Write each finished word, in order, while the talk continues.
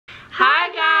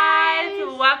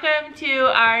welcome to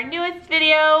our newest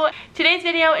video. Today's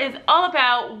video is all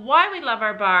about why we love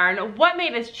our barn, what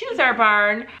made us choose our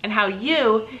barn, and how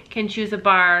you can choose a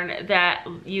barn that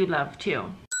you love too.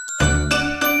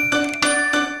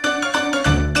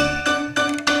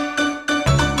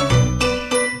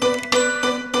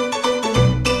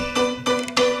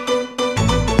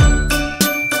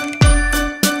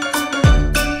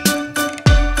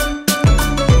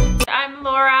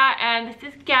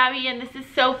 Gabby, and this is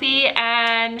Sophie,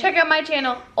 and check out my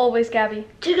channel, always Gabby.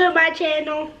 Check out my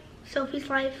channel, Sophie's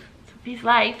Life. Sophie's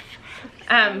Life.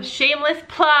 Shameless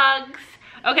plugs.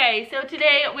 Okay, so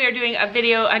today we are doing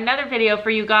another video for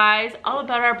you guys, all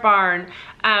about our barn.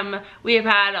 We have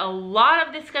had a lot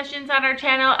of discussions on our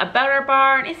channel about our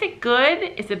barn. Is it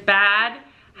good? Is it bad?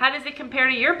 How does it compare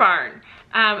to your barn?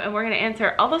 And we're gonna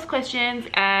answer all those questions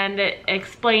and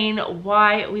explain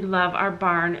why we love our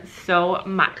barn so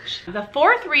much. The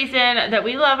fourth reason that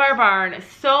we love our barn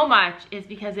so much is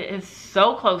because it is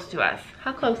so close to us.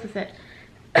 How close is it?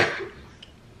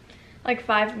 Like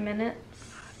 5 minutes.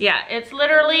 Yeah, it's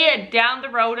literally down the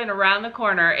road and around the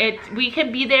corner. We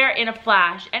can be there in a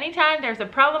flash. Anytime there's a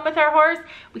problem with our horse,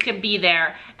 we can be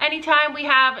there. Anytime we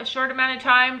have a short amount of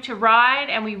time to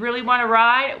ride and we really want to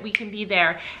ride, we can be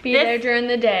there. Be there during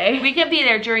the day. We can be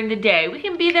there during the day. We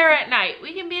can be there at night.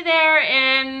 We can be there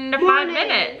in 5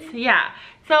 minutes. Yeah.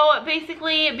 So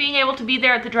basically, being able to be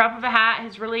there at the drop of a hat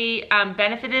has really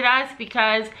benefited us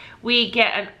because we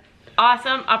get an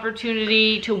awesome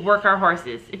opportunity to work our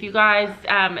horses. If you guys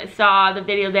saw the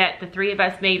video that the three of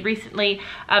us made recently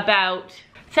about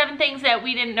 7 things that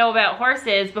we didn't know about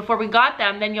horses before we got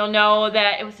them, then you'll know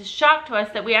that it was a shock to us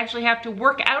that we actually have to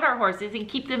work out our horses and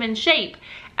keep them in shape.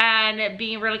 And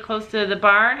being really close to the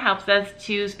barn helps us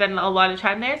to spend a lot of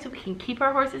time there so we can keep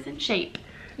our horses in shape.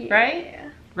 Yeah. Right?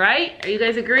 Right? Are you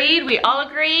guys agreed? We all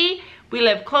agree. We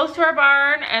live close to our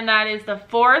barn, and that is the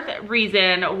fourth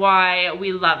reason why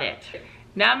we love it.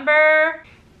 Number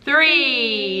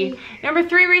 3. Number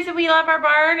 3 reason we love our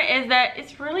barn is that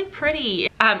it's really pretty.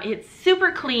 It's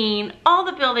super clean. All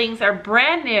the buildings are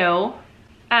brand new.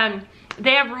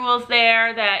 They have rules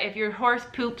there that if your horse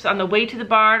poops on the way to the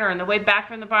barn or on the way back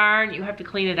from the barn, you have to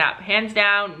clean it up. Hands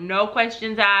down, no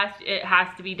questions asked, it has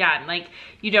to be done. Like,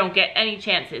 you don't get any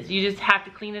chances. You just have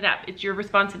to clean it up. It's your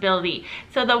responsibility.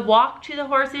 So the walk to the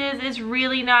horses is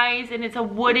really nice, and it's a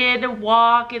wooded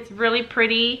walk. It's really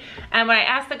pretty. And when I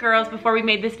asked the girls before we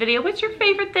made this video, what's your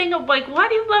favorite thing of, like, why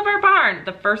do you love our barn?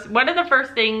 One of the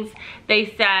first things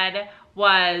they said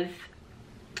was,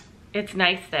 it's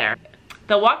nice there.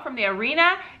 The walk from the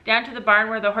arena down to the barn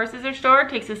where the horses are stored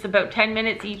takes us about 10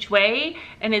 minutes each way,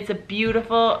 and it's a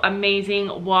beautiful,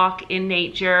 amazing walk in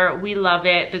nature. We love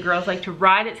it. The girls like to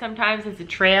ride it sometimes as a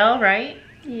trail, right?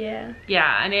 Yeah.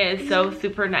 Yeah, and it is so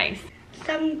super nice.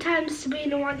 Sometimes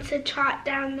Sabrina wants to trot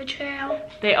down the trail.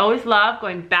 They always love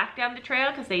going back down the trail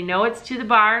because they know it's to the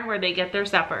barn where they get their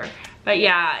supper. But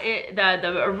yeah,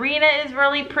 the arena is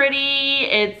really pretty.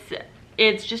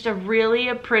 It's just a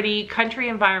really pretty country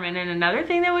environment. And another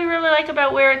thing that we really like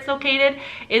about where it's located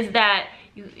is that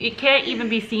it can't even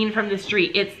be seen from the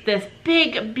street. It's this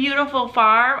big, beautiful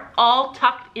farm, all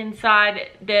tucked inside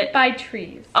by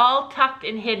trees. All tucked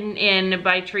and hidden in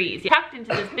by trees. Tucked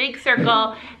into this big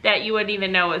circle that you wouldn't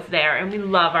even know was there. And we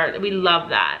love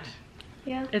that.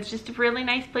 Yeah. It's just a really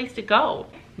nice place to go.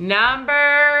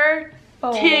 Number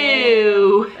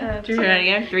 2. Do it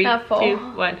again. 3, 2,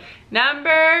 1.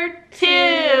 Number 2.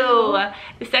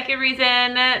 The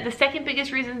second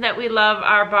biggest reason that we love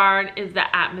our barn is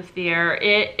the atmosphere.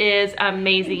 It is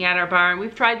amazing at our barn.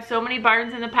 We've tried so many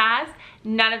barns in the past.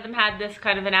 None of them had this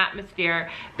kind of an atmosphere.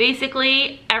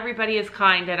 Basically, everybody is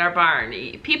kind at our barn.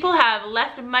 People have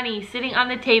left money sitting on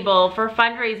the table for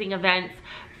fundraising events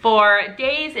for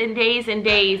days and days and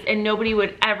days, and nobody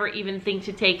would ever even think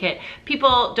to take it.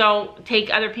 People don't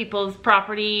take other people's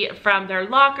property from their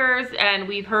lockers, and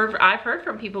I've heard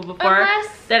from people before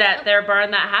that at their barn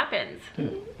that happens.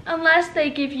 Unless they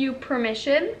give you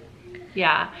permission.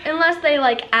 Yeah. Unless they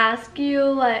like ask you,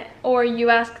 like, or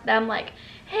you ask them, like,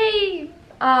 hey,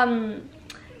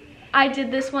 I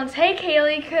did this once. Hey,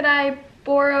 Kaylee, could I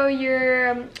borrow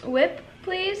your whip,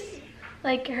 please?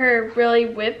 Like her really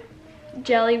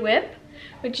jelly whip,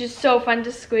 which is so fun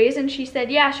to squeeze. And she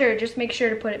said, yeah, sure, just make sure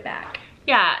to put it back.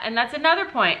 Yeah, and that's another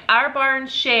point. Our barn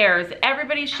shares.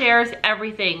 Everybody shares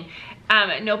everything.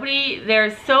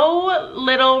 There's so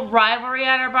little rivalry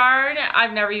at our barn.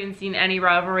 I've never even seen any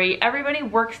rivalry. Everybody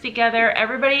works together.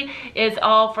 Everybody is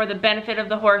all for the benefit of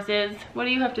the horses. What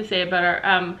do you have to say about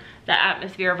our the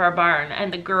atmosphere of our barn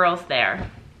and the girls there?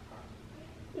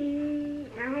 I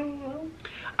don't know.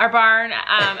 Our barn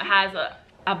has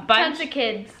a bunch. Tons of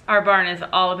kids. Our barn is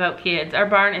all about kids. Our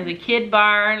barn is a kid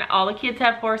barn. All the kids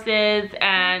have horses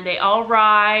and they all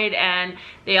ride and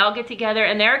they all get together,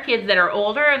 and there are kids that are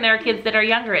older and there are kids that are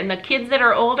younger, and the kids that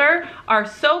are older are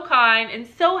so kind and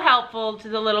so helpful to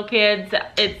the little kids.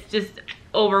 It's just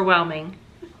overwhelming.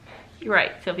 You're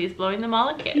right, Sylvia's blowing them all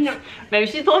a kiss. No. Maybe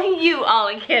she's blowing you all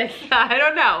a kiss. I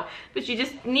don't know. But she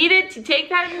just needed to take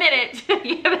that minute to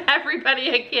give everybody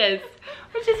a kiss.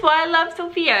 Which is why I love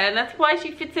Sophia, and that's why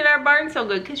she fits in our barn so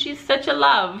good, because she's such a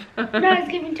love. No, I was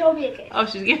giving Toby a kiss. Oh,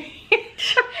 she's giving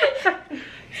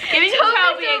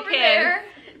Toby a kiss.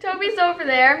 Toby's over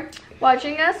there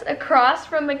watching us across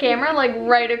from the camera, like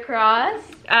right across.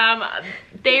 At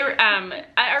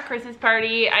our Christmas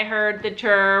party, I heard the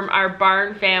term our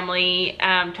barn family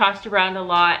tossed around a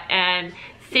lot, and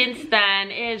since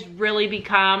then it has really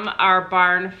become our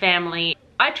barn family.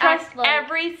 I trust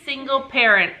every single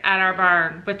parent at our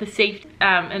barn with the safety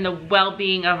and the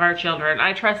well-being of our children.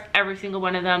 I trust every single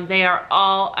one of them. They are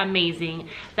all amazing.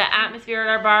 The atmosphere at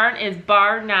our barn is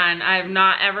bar none. I have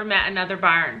not ever met another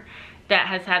barn that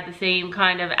has had the same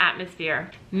kind of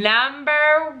atmosphere.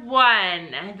 Number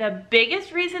one, the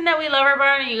biggest reason that we love our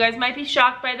barn, and you guys might be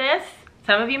shocked by this,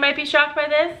 some of you might be shocked by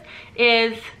this,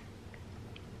 is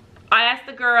I asked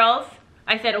the girls,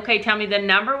 I said, okay, tell me the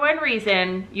number one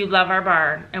reason you love our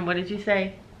barn. And what did you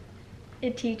say?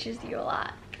 It teaches you a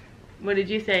lot. What did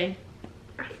you say?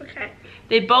 I forgot.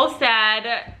 They both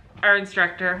said our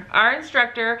instructor. Our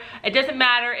instructor, it doesn't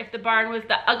matter if the barn was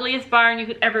the ugliest barn you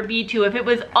could ever be to, if it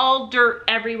was all dirt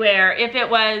everywhere, if it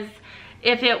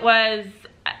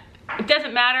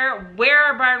doesn't matter where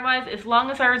our barn was, as long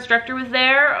as our instructor was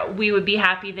there, we would be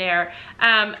happy there.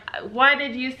 Why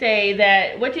did you say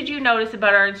that? What did you notice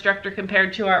about our instructor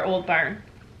compared to our old barn?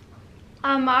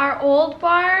 Our old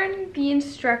barn, the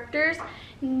instructors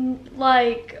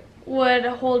like would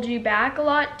hold you back a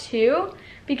lot too,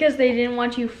 because they didn't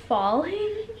want you falling.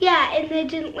 Yeah, and they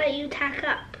didn't let you tack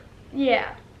up.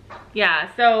 Yeah. Yeah,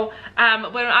 so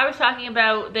when I was talking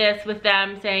about this with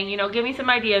them, saying, you know, give me some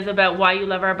ideas about why you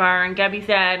love our barn, Gabby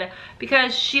said,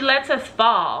 because she lets us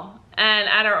fall. And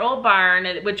at our old barn,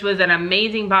 which was an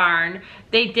amazing barn,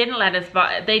 they didn't let us fall.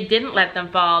 They didn't let them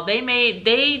fall.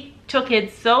 They took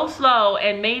it so slow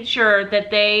and made sure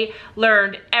that they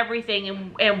learned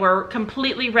everything and were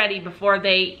completely ready before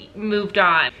they moved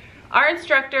on. Our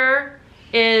instructor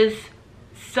is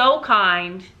so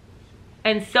kind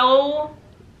and so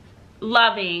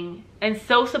loving and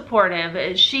so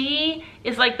supportive. She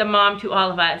is like the mom to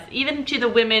all of us. Even to the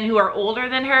women who are older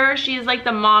than her, she is like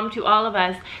the mom to all of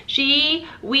us.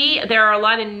 There are a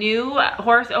lot of new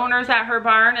horse owners at her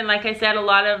barn, and like I said, a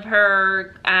lot of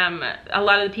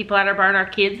the people at our barn are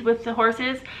kids with the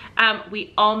horses.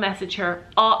 We all message her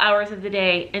all hours of the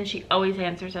day, and she always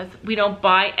answers us. We don't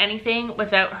buy anything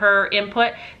without her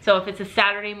input. So if it's a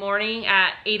Saturday morning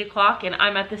at 8 o'clock and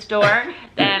I'm at the store,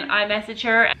 then I message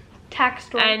her. Tax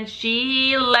store. And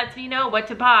she lets me know what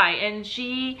to buy. And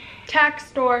tax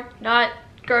store, not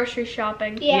grocery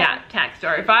shopping. Yeah, tax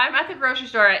store. If I'm at the grocery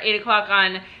store at 8 o'clock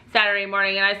on Saturday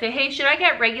morning and I say, hey, should I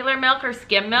get regular milk or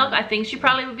skim milk? I think she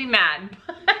probably would be mad.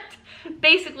 But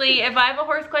basically, if I have a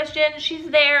horse question, she's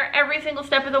there every single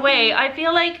step of the way. I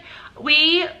feel like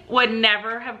we would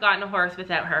never have gotten a horse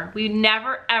without her. We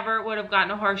never, ever would have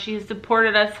gotten a horse. She has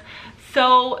supported us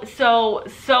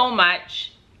so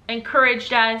much,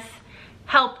 encouraged us,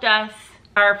 helped us.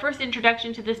 Our first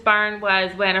introduction to this barn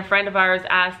was when a friend of ours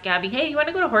asked Gabby, hey, you want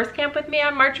to go to horse camp with me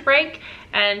on March break?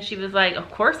 And she was like,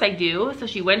 of course I do. So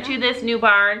she went to this new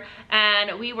barn,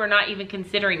 and we were not even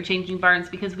considering changing barns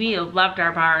because we loved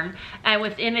our barn. And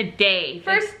within a day,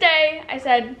 first day, I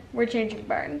said, we're changing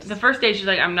barns. The first day she's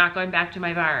like, I'm not going back to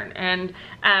my barn. And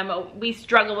we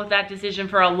struggled with that decision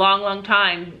for a long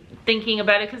time, thinking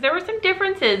about it, because there were some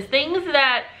differences, things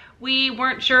that we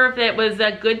weren't sure if it was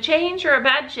a good change or a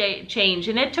bad change,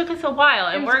 and it took us a while.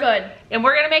 And we're good. And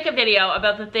we're gonna make a video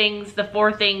about the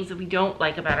 4 things that we don't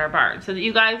like about our barn, so that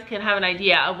you guys can have an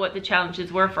idea of what the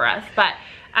challenges were for us. But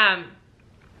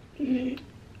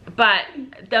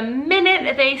the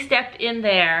minute they stepped in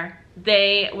there,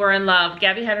 they were in love.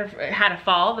 Gabby had a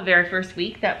fall the very first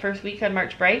week, that first week on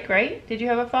March break, right? Did you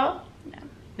have a fall?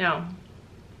 No.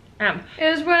 It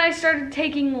was when I started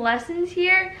taking lessons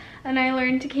here, and I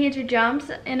learned to canter jumps,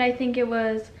 and I think it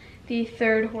was the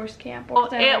 3rd horse camp.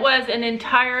 It was an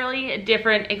entirely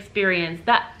different experience.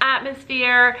 The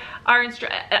atmosphere, our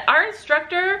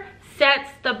instructor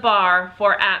sets the bar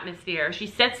for atmosphere. She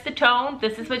sets the tone.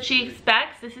 This is what she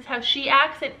expects. This is how she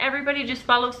acts, and everybody just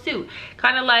follows suit.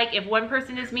 Kind of like if one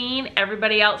person is mean,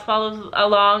 everybody else follows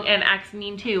along and acts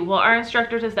mean too. Well, our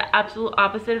instructor does the absolute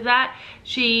opposite of that.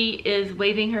 She is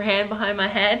waving her hand behind my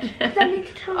head.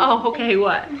 Oh, okay,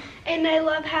 what? And I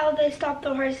love how they stop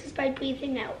the horses by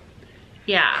breathing out.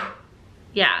 Yeah.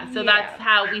 Yeah, so that's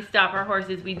how we stop our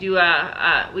horses. We do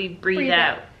we breathe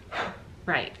out.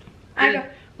 Right.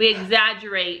 We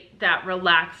exaggerate that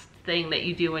relaxed thing that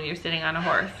you do when you're sitting on a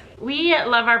horse. We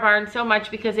love our barn so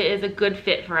much because it is a good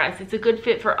fit for us. It's a good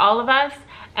fit for all of us.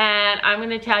 And I'm going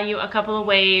to tell you a couple of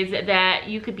ways that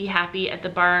you could be happy at the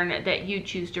barn that you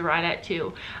choose to ride at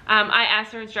too. I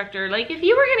asked our instructor, like, if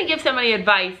you were going to give somebody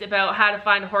advice about how to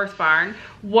find a horse barn,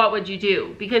 what would you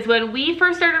do? Because when we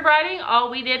first started riding, all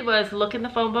we did was look in the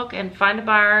phone book and find a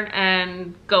barn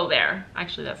and go there.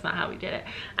 Actually, that's not how we did it.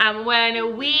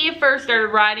 When we first started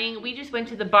riding, we just went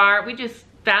to the barn. We just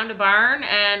found a barn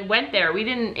and went there. We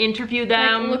didn't interview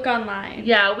them. Like, look online.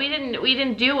 Yeah, we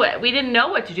didn't do it. We didn't know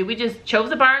what to do. We just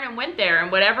chose a barn and went there,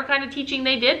 and whatever kind of teaching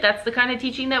they did, that's the kind of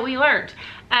teaching that we learned.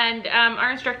 And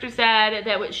our instructor said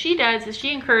that what she does is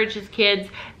she encourages kids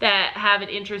that have an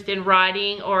interest in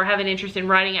riding or have an interest in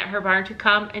riding at her barn to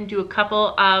come and do a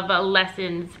couple of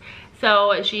lessons.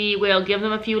 So she will give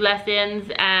them a few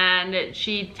lessons, and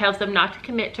she tells them not to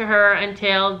commit to her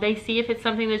until they see if it's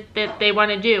something that they want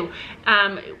to do.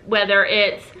 Whether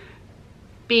it's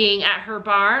being at her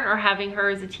barn or having her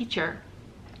as a teacher.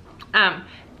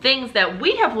 Things that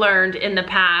we have learned in the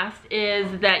past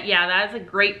is that, yeah, that is a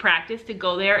great practice to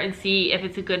go there and see if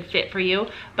it's a good fit for you,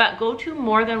 but go to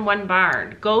more than one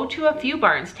barn. Go to a few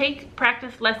barns. Take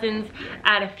practice lessons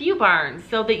at a few barns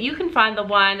so that you can find the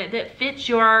one that fits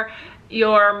your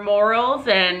morals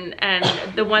and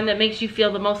the one that makes you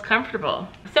feel the most comfortable.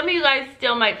 Some of you guys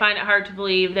still might find it hard to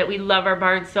believe that we love our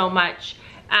barn so much,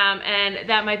 and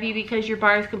that might be because your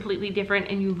barn is completely different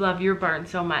and you love your barn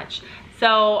so much.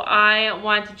 So I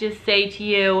want to just say to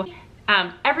you,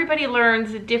 everybody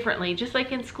learns differently, just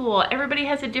like in school. Everybody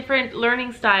has a different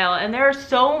learning style, and there are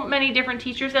so many different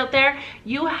teachers out there.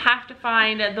 You have to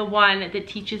find the one that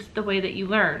teaches the way that you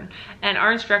learn. And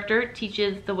our instructor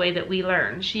teaches the way that we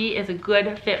learn. She is a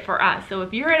good fit for us. So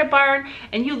if you're at a barn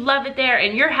and you love it there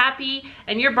and you're happy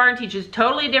and your barn teaches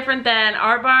totally different than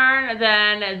our barn,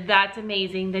 then that's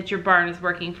amazing that your barn is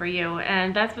working for you.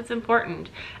 And that's what's important.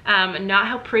 Not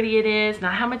how pretty it is,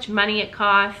 not how much money it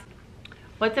costs.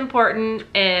 What's important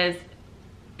is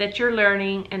that you're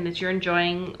learning and that you're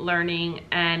enjoying learning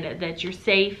and that you're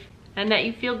safe and that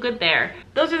you feel good there.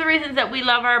 Those are the reasons that we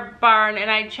love our barn,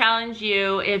 and I challenge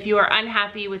you, if you are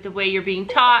unhappy with the way you're being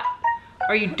taught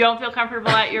or you don't feel comfortable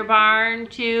at your barn,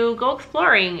 to go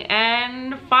exploring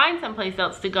and find someplace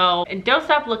else to go. And don't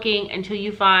stop looking until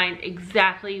you find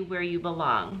exactly where you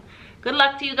belong. Good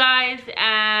luck to you guys,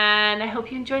 and I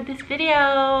hope you enjoyed this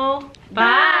video.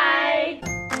 Bye.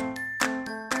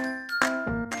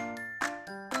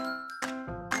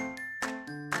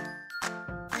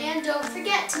 And don't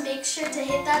forget to make sure to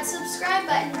hit that subscribe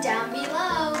button down below.